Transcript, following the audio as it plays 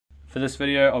For this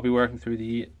video, I'll be working through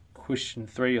the question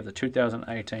 3 of the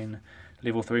 2018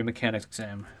 Level 3 Mechanics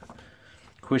exam.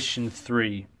 Question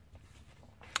 3.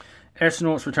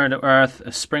 Astronauts return to Earth.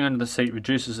 A spring under the seat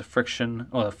reduces the friction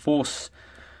or the force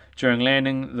during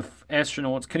landing. The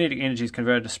astronauts' kinetic energy is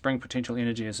converted to spring potential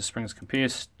energy as the spring is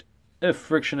compressed. If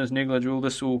friction is negligible,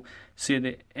 this will set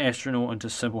the astronaut into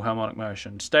simple harmonic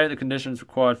motion. State the conditions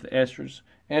required for the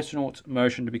astronaut's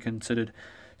motion to be considered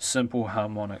simple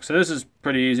harmonic. So this is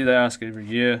pretty easy. They ask every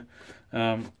year.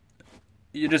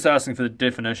 You're just asking for the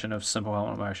definition of simple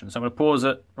harmonic motion. So I'm going to pause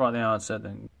it, write the answer,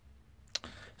 then.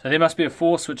 So there must be a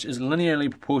force which is linearly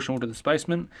proportional to the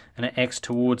displacement and it acts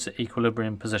towards the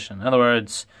equilibrium position. In other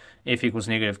words, F equals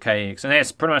negative kx. And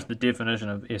that's pretty much the definition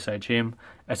of SHM.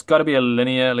 It's got to be a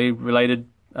linearly related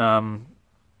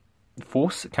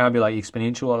force. It can't be like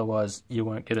exponential, otherwise you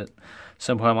won't get it.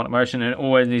 Simple harmonic motion, and it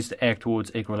always needs to act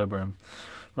towards equilibrium.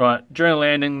 Right, during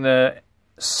landing, the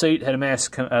seat had a mass,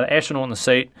 the astronaut in the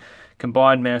seat,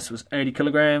 combined mass was 80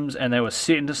 kilograms, and they were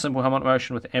set into simple harmonic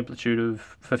motion with an amplitude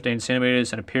of 15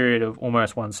 centimeters and a period of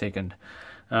almost 1 second.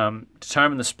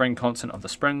 Determine the spring constant of the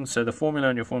spring. So the formula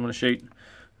on your formula sheet,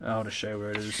 I'll just show you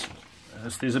where it is.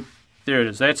 There it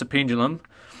is. That's a pendulum.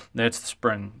 That's the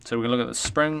spring. So we're going to look at the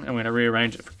spring, and we're going to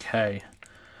rearrange it for K.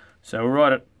 So we'll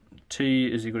write it. T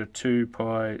is equal to 2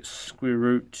 pi square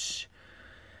root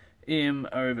M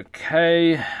over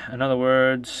K. In other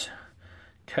words,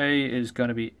 K is going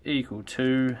to be equal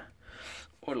to,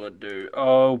 what do I do?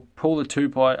 I'll pull the 2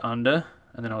 pi under,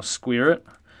 and then I'll square it.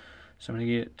 So I'm going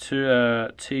to get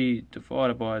T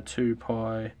divided by 2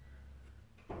 pi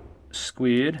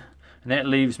squared, and that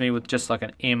leaves me with just like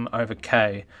an M over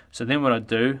K. So then what I'd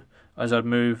do is I'd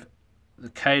move the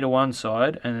K to one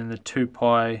side, and then the 2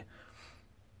 pi,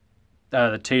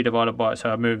 the T divided by,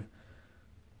 so I'd move,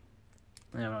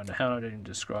 how do I even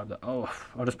describe that? Oh,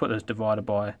 I'll just put this divided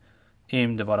by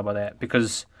M divided by that,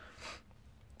 because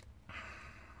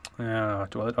I'll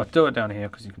do it down here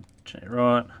because you can change it,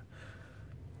 right.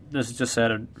 This is just how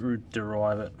to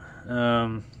derive it.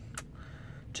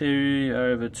 T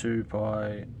over 2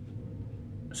 pi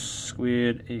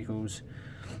squared equals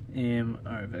M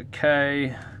over K.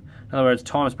 In other words,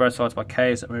 times both sides by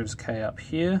K, so it moves K up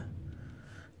here.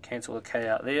 Cancel the K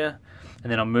out there,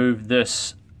 and then I'll move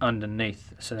this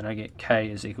underneath, so then I get K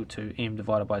is equal to M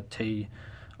divided by T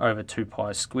over 2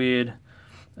 pi squared,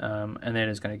 and that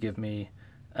is going to give me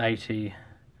 80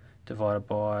 divided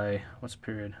by, what's the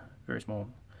period? Very small.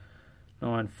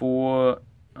 94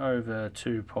 over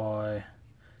 2 pi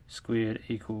squared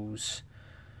equals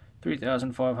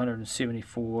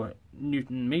 3,574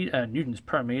 newtons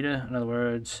per meter. In other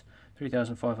words,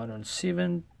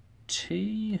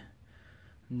 3,570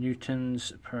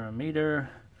 newtons per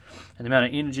meter. And the amount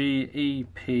of energy,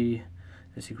 EP,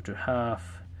 is equal to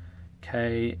half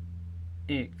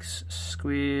kx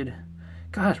squared.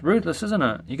 God, it's ruthless, isn't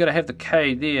it? You got to have the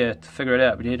k there to figure it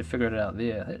out, but you had to figure it out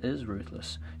there. That is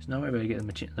ruthless. There's no way about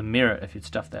getting the merit if you'd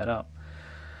stuff that up.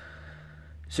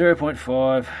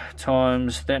 0.5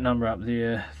 times that number up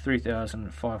there,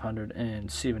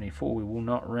 3,574. We will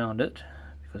not round it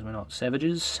because we're not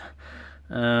savages.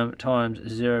 Times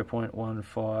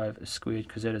 0.15 squared,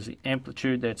 because that is the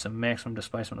amplitude. That's the maximum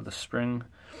displacement of the spring.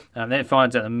 That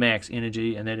finds out the max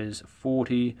energy, and that is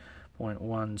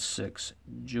 40.16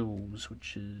 joules,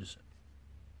 which is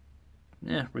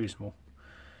reasonable.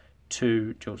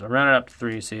 2 joules. I round it up to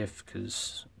 3 SF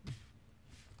because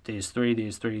there's 3,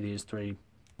 there's 3, there's 3.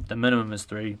 The minimum is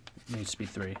 3. It needs to be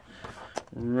 3.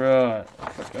 Right.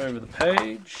 Click over the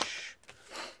page.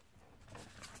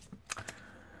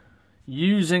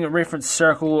 Using a reference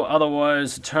circle, or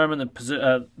otherwise determine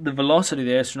the velocity of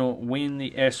the astronaut when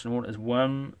the astronaut is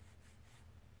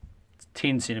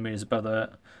 10 centimeters above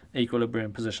the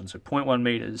equilibrium position. So 0.1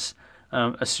 meters.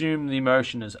 Assume the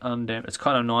motion is undamped. It's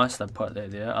kind of nice they put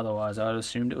that there. Otherwise, I'd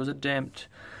assumed it was a damped.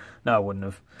 No, I wouldn't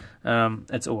have.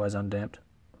 It's always undamped.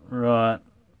 Right.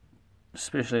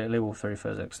 Especially at level 3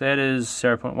 physics. That is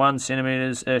 0.1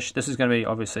 centimeters ish. This is going to be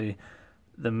obviously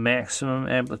the maximum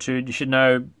amplitude. You should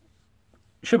know.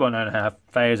 Should by know how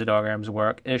phasor diagrams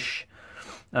work ish.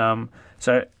 So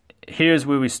here's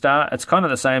where we start. It's kind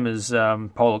of the same as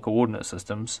polar coordinate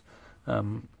systems.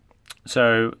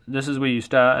 So this is where you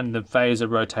start, and the phasor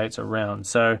rotates around.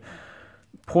 So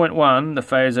 0.1, the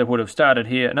phasor would have started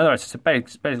here. In other words,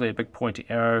 it's basically a big pointy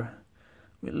arrow.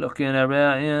 We're looking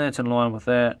around. Yeah, that's in line with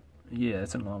that. Yeah,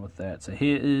 it's in line with that. So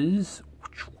here is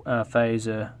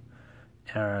phasor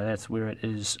arrow. That's where it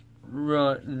is,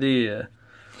 right there.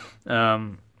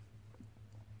 And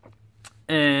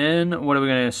what are we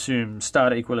going to assume?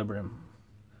 Start at equilibrium.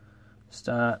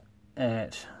 Start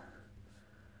at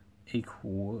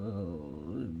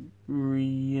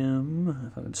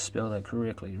equilibrium, if I can spell that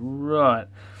correctly. Right,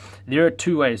 there are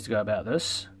two ways to go about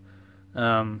this.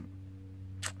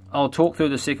 I'll talk through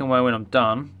the second way when I'm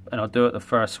done, and I'll do it the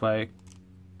first way.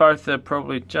 Both are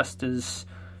probably just as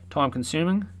time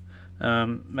consuming.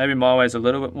 Maybe my way is a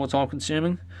little bit more time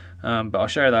consuming, but I'll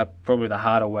show you probably the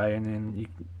harder way, and then you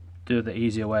can do the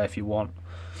easier way if you want.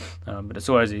 But it's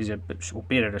always easier, or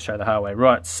better to show the hard way.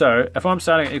 Right, so if I'm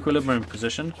starting at equilibrium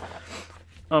position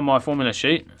on my formula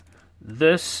sheet,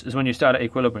 this is when you start at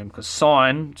equilibrium, because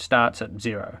sine starts at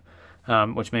 0,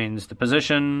 which means the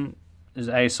position is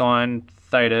a sine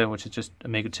theta, which is just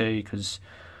omega t, because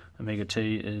omega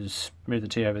t is, move the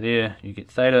t over there, you get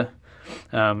theta.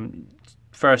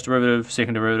 First derivative,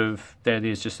 second derivative,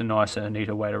 there's just a nicer,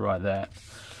 neater way to write that.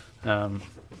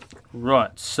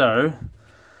 Right, so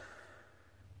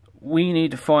we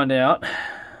need to find out,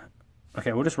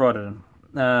 okay, we'll just write it in.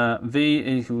 V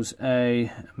equals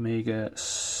A omega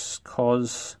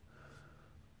cos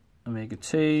omega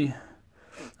t.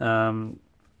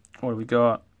 What do we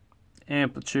got?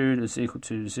 Amplitude is equal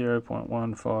to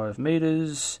 0.15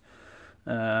 meters.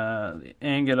 The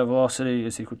angular velocity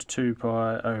is equal to 2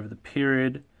 pi over the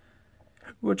period,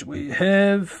 which we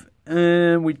have,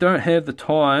 and we don't have the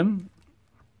time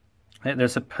that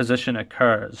this position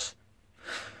occurs.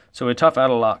 So we're tough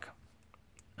out of luck.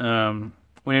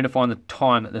 We need to find the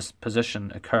time that this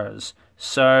position occurs.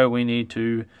 So we need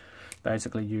to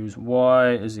basically use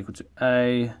y is equal to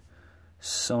a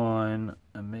sine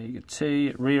omega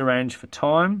t, rearrange for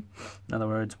time. In other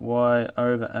words, y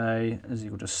over a is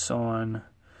equal to sine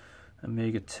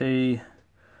omega t.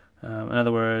 In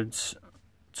other words,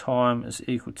 time is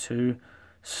equal to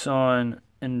sine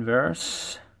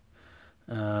inverse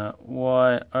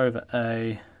y over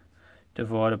a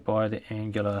divided by the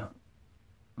angular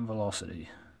velocity,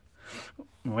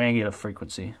 or angular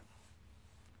frequency,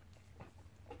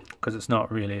 because it's not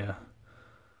really a,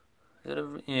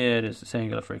 yeah, it is, it's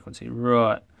angular frequency.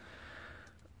 Right,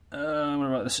 I'm going to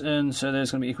write this in, so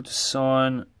there's going to be equal to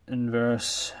sine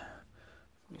inverse,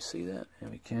 let me see that,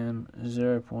 and we can,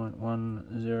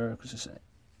 0.10, because it's a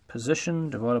position,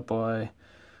 divided by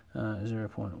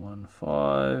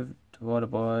 0.15,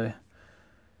 divided by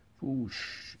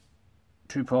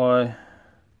 2 pi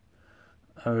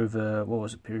over, what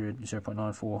was the period,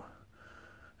 0.94,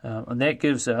 and that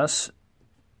gives us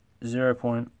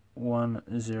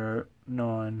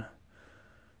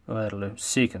 0.109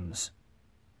 seconds.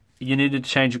 You needed to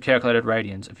change your calculated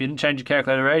radians. If you didn't change your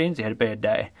calculated radians, you had a bad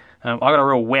day. I got a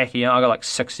real wacky, I got like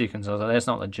 6 seconds. I was like, that's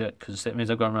not legit, because that means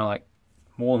I've gone around like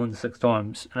more than 6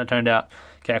 times, and it turned out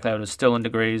calculator was still in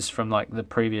degrees from like the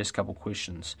previous couple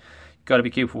questions. Got to be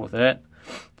careful with that.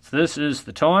 So this is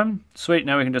the time. Sweet,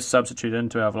 now we can just substitute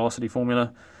into our velocity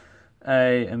formula.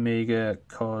 A omega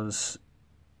cos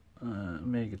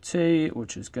omega t,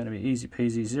 which is going to be easy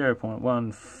peasy,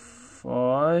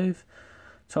 0.15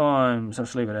 times, I'll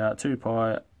just leave it out, 2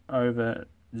 pi over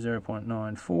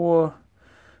 0.94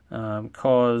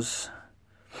 cos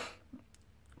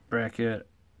bracket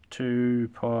 2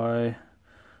 pi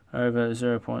over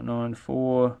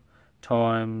 0.94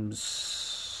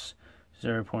 times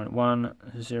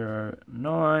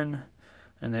 0.109,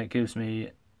 and that gives me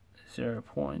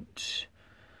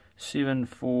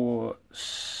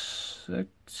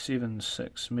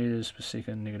 0.74676 meters per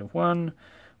second negative 1,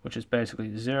 which is basically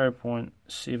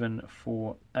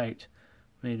 0.748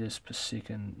 meters per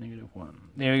second negative 1.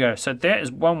 There we go. So that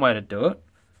is one way to do it.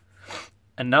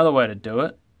 Another way to do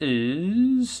it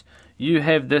is you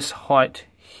have this height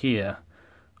here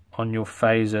on your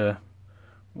phasor,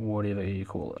 whatever you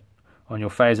call it, on your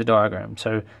phasor diagram.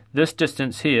 So this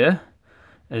distance here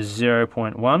is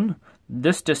 0.1.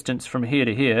 This distance from here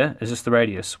to here is just the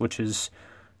radius, which is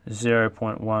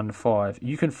 0.15.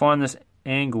 You can find this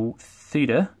angle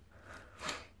theta,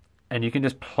 and you can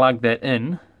just plug that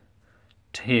in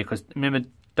to here, because remember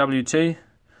WT,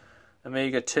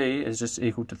 omega t is just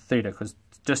equal to theta, because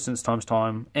distance times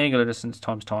time, angular distance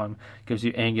times time gives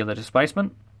you angular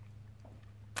displacement.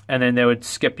 And then they would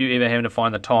skip you ever having to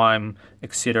find the time,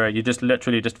 etc. You just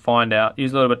literally just find out,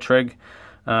 use a little bit of trig.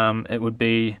 It would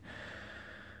be,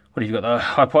 what have you got, the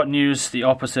hypotenuse, the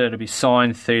opposite, it would be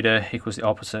sine theta equals the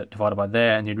opposite divided by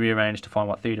that, and you'd rearrange to find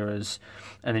what theta is.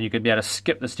 And then you could be able to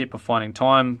skip the step of finding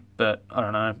time, but I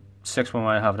don't know, 6 one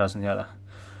way, half a dozen the other.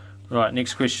 Right,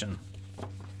 next question.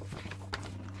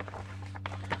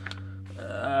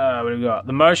 What have we got?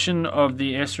 The motion of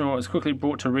the astronaut is quickly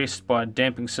brought to rest by a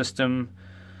damping system,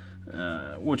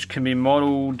 which can be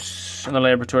modelled in the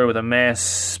laboratory with a mass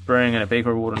spring and a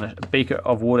beaker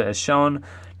of water as shown.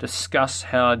 Discuss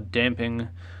how damping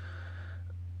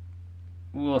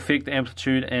will affect the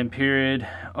amplitude and period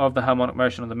of the harmonic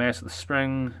motion of the mass of the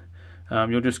spring.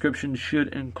 Your description should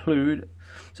include,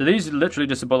 so these are literally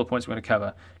just the bullet points we're going to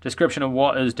cover. Description of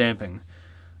what is damping,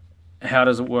 how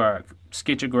does it work,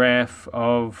 sketch a graph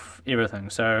of everything.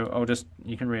 So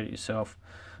you can read it yourself.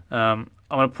 I'm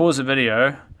going to pause the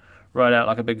video, write out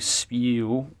like a big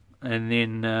spiel, and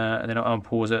then I'll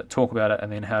pause it, talk about it,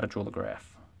 and then how to draw the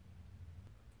graph.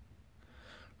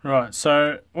 Right,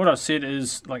 so what I've said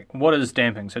is, like, what is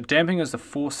damping? So damping is the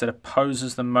force that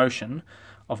opposes the motion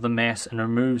of the mass and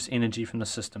removes energy from the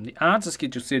system. The answer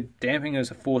schedule said damping is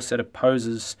a force that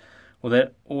opposes, or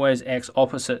that always acts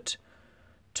opposite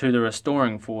to the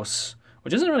restoring force,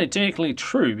 which isn't really technically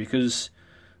true, because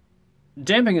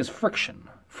damping is friction.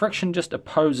 Friction just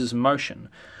opposes motion.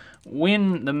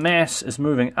 When the mass is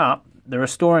moving up, the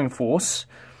restoring force,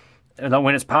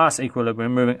 when it's past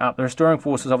equilibrium, moving up, the restoring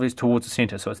force is obviously towards the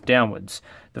centre, so it's downwards.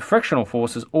 The frictional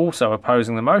force is also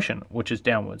opposing the motion, which is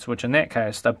downwards, which in that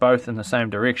case, they're both in the same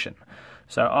direction.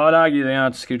 So I'd argue the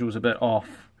answer schedule is a bit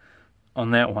off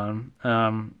on that one.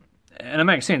 And it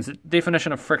makes sense. The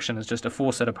definition of friction is just a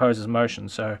force that opposes motion,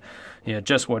 so yeah,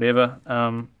 just whatever.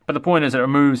 But the point is that it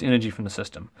removes energy from the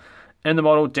system. In the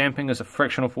model, damping is a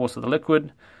frictional force of the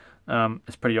liquid.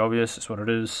 It's pretty obvious, it's what it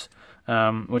is.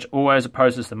 Which always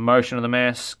opposes the motion of the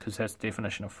mass, because that's the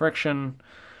definition of friction.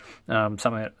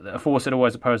 A force that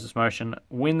always opposes motion.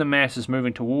 When the mass is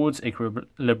moving towards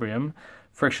equilibrium,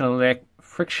 friction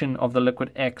of the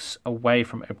liquid acts away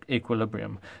from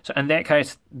equilibrium. So in that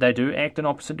case, they do act in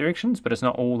opposite directions, but it's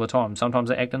not all the time. Sometimes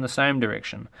they act in the same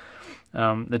direction.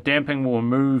 The damping will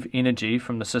remove energy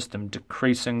from the system,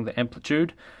 decreasing the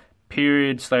amplitude.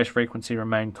 Period/frequency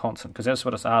remain constant, because that's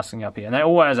what it's asking up here, and they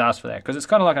always ask for that, because it's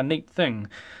kind of like a neat thing,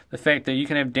 the fact that you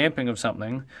can have damping of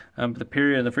something, but the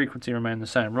period and the frequency remain the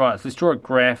same. Right, so let's draw a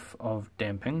graph of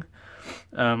damping.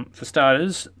 For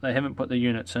starters, they haven't put the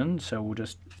units in, so we'll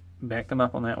just back them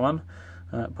up on that one.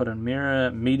 Put in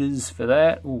meters for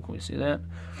that. Oh, can we see that?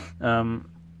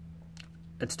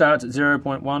 It starts at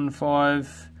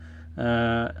 0.15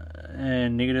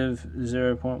 and negative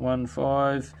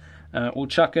 0.15. We'll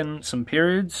chuck in some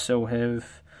periods, so we'll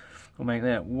make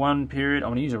that 1 period. I'm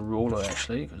going to use a ruler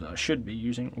actually, because you should be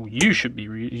using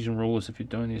rulers if you're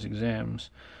doing these exams.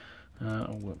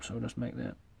 Whoops, I'll just make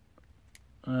that.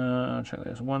 I'll check that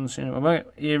as 1 centimeter. I'll make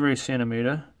it every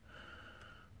centimeter.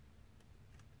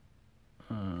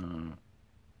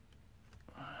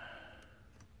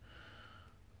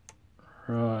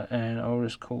 Right, and I'll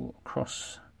just call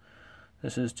across.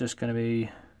 This is just going to be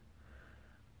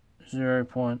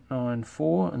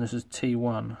 0.94, and this is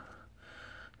T1.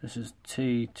 This is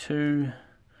T2,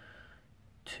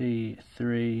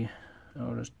 T3.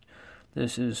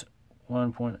 This is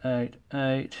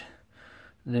 1.88.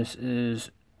 This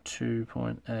is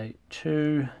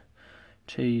 2.82.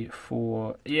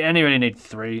 T4. Yeah, I only really need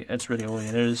 3. That's really all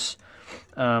it is.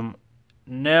 Now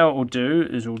what we'll do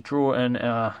is we'll draw in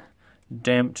our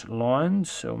damped lines.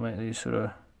 So we'll make these sort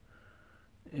of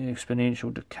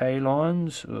exponential decay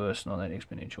lines. Oh, it's not that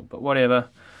exponential, but whatever.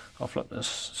 I'll flip this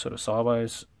sort of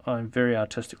sideways. I'm very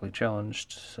artistically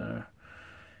challenged, so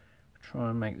try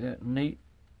and make that neat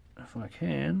if I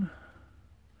can.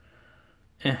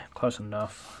 Close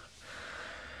enough.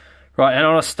 Right, and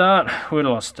I'll start, where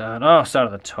do I start? Oh, I'll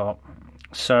start at the top.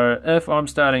 So if I'm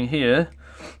starting here,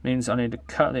 means I need to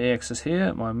cut the axis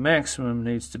here. My maximum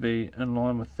needs to be in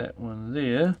line with that one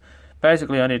there.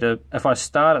 Basically, I need to, if I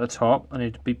start at the top, I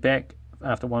need to be back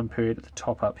after 1 period at the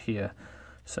top up here.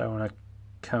 So when I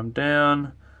come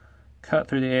down, cut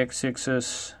through the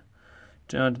x-axis,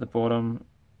 down to the bottom,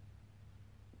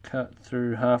 cut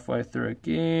through halfway through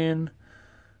again,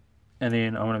 and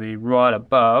then I want to be right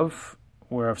above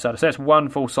where I've started. So that's 1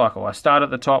 full cycle. I start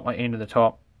at the top, I end at the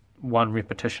top, 1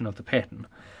 repetition of the pattern.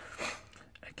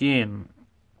 Again,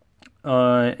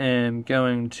 I am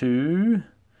going to,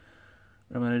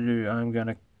 what I'm going to do, I'm going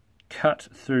to cut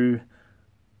through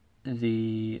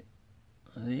there,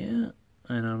 and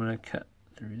I'm going to cut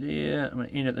through there. I'm going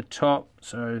to end at the top,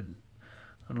 so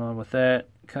in line with that,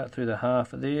 cut through the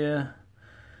half of there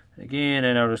again,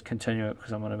 and I'll just continue it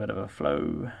because I'm on a bit of a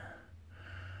flow.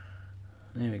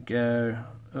 There we go.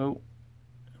 Oh,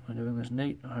 am I doing this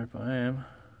neat? I hope I am.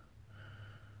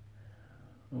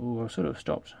 Oh, I've sort of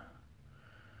stopped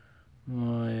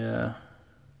my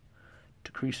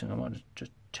decreasing. I might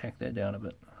just tack that down a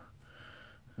bit.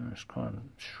 I'm just trying to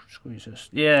squeeze this.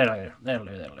 Yeah, that'll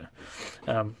do. There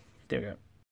we go.